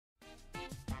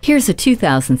Here's a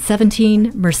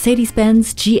 2017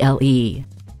 Mercedes-Benz GLE.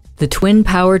 The twin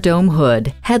power dome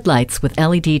hood, headlights with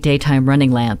LED daytime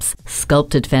running lamps,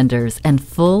 sculpted fenders, and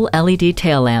full LED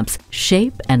tail lamps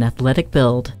shape an athletic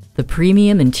build. The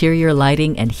premium interior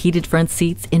lighting and heated front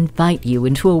seats invite you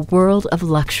into a world of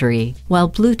luxury, while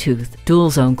Bluetooth,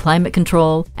 dual-zone climate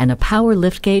control, and a power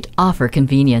liftgate offer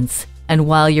convenience. And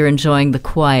while you're enjoying the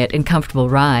quiet and comfortable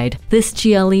ride, this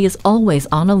GLE is always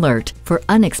on alert for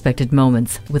unexpected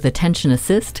moments with attention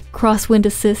assist, crosswind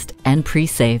assist, and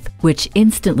pre-safe, which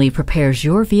instantly prepares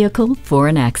your vehicle for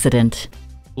an accident.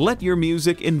 Let your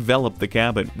music envelop the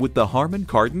cabin with the HARMAN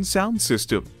KARDON sound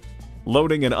system.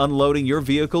 Loading and unloading your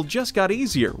vehicle just got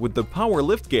easier with the power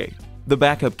liftgate. The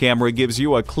backup camera gives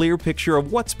you a clear picture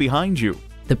of what's behind you.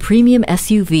 The premium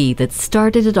SUV that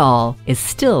started it all is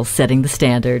still setting the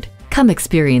standard. Come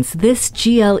experience this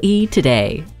GLE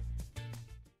today.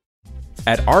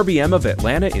 At RBM of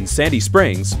Atlanta in Sandy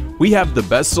Springs, we have the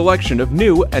best selection of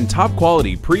new and top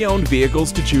quality pre-owned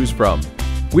vehicles to choose from.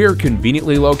 We are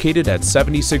conveniently located at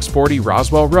 7640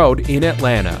 Roswell Road in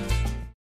Atlanta.